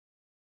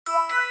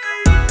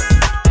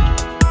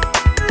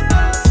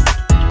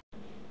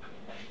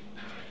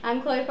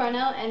I'm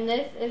Parnell, and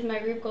this is my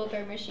Rube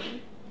Goldberg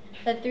machine.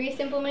 The three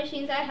simple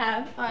machines I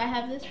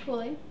have this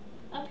pulley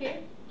up here.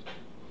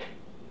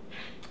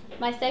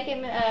 My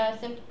second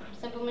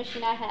simple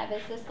machine I have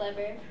is this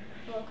lever. It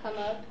will come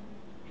up.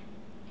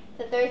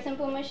 The third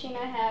simple machine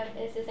I have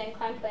is this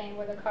incline plane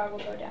where the car will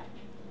go down.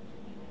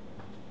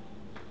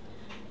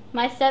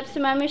 My steps to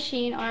my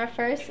machine are,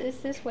 first is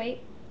this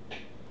weight,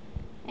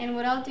 and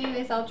what I'll do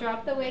is I'll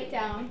drop the weight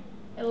down.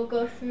 It will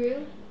go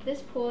through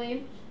this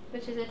pulley,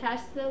 which is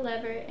attached to the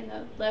lever, and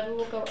the lever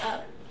will go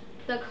up.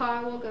 The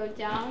car will go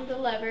down the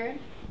lever,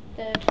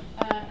 it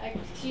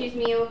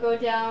will go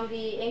down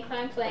the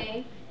incline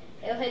plane.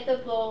 It'll hit the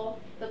bowl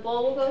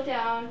will go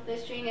down, the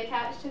string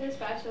attached to the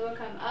spatula will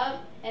come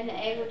up, and the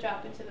egg will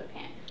drop into the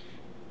pan.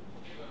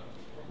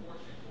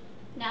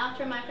 Now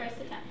for my first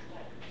attempt.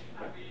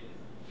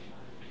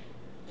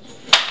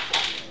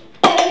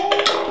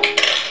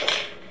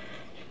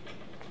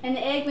 And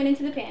the egg went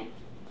into the pan.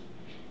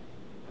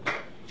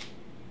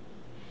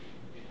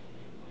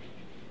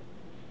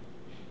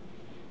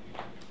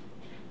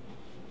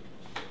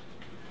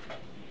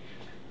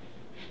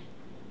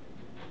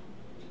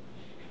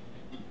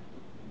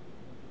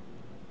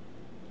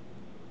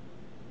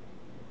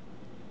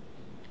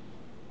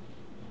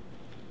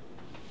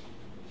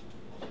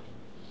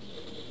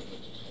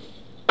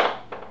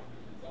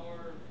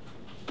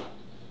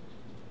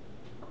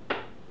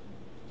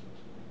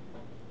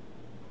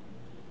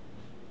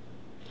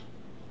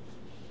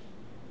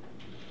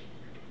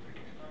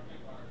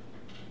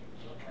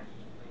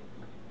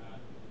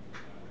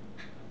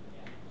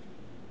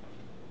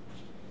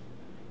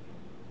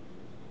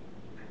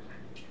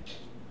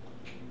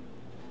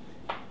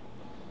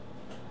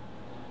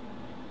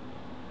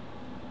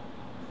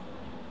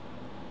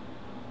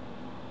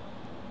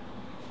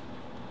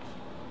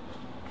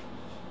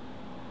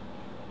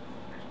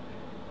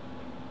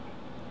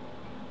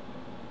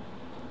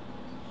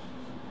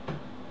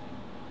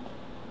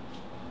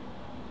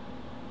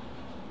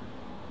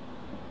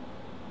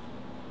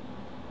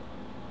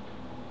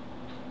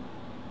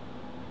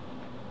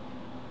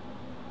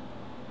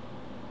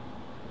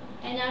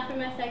 And now for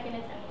my second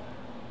attempt.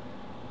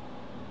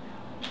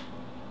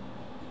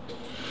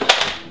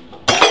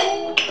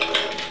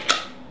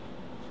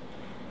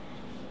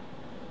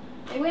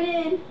 It went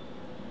in.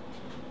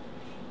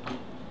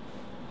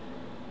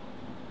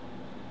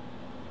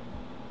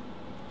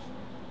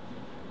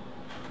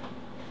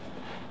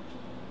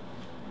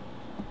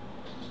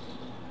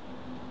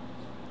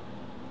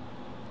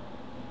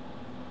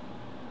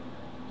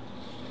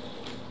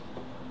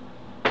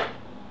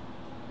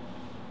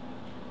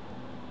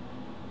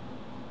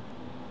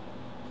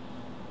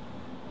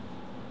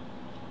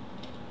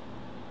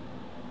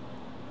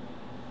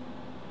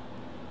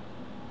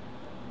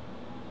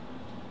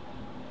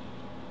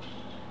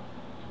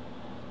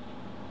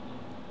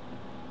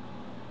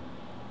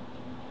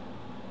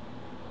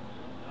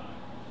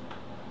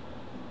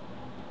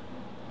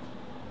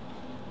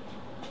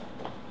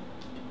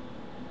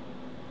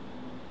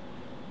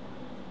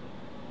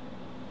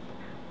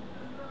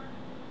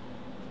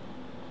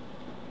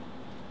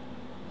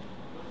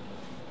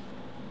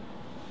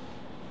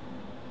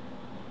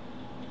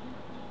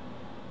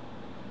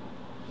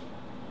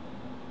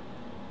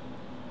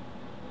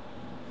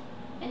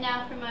 And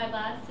now for my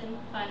last and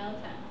final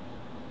attempt.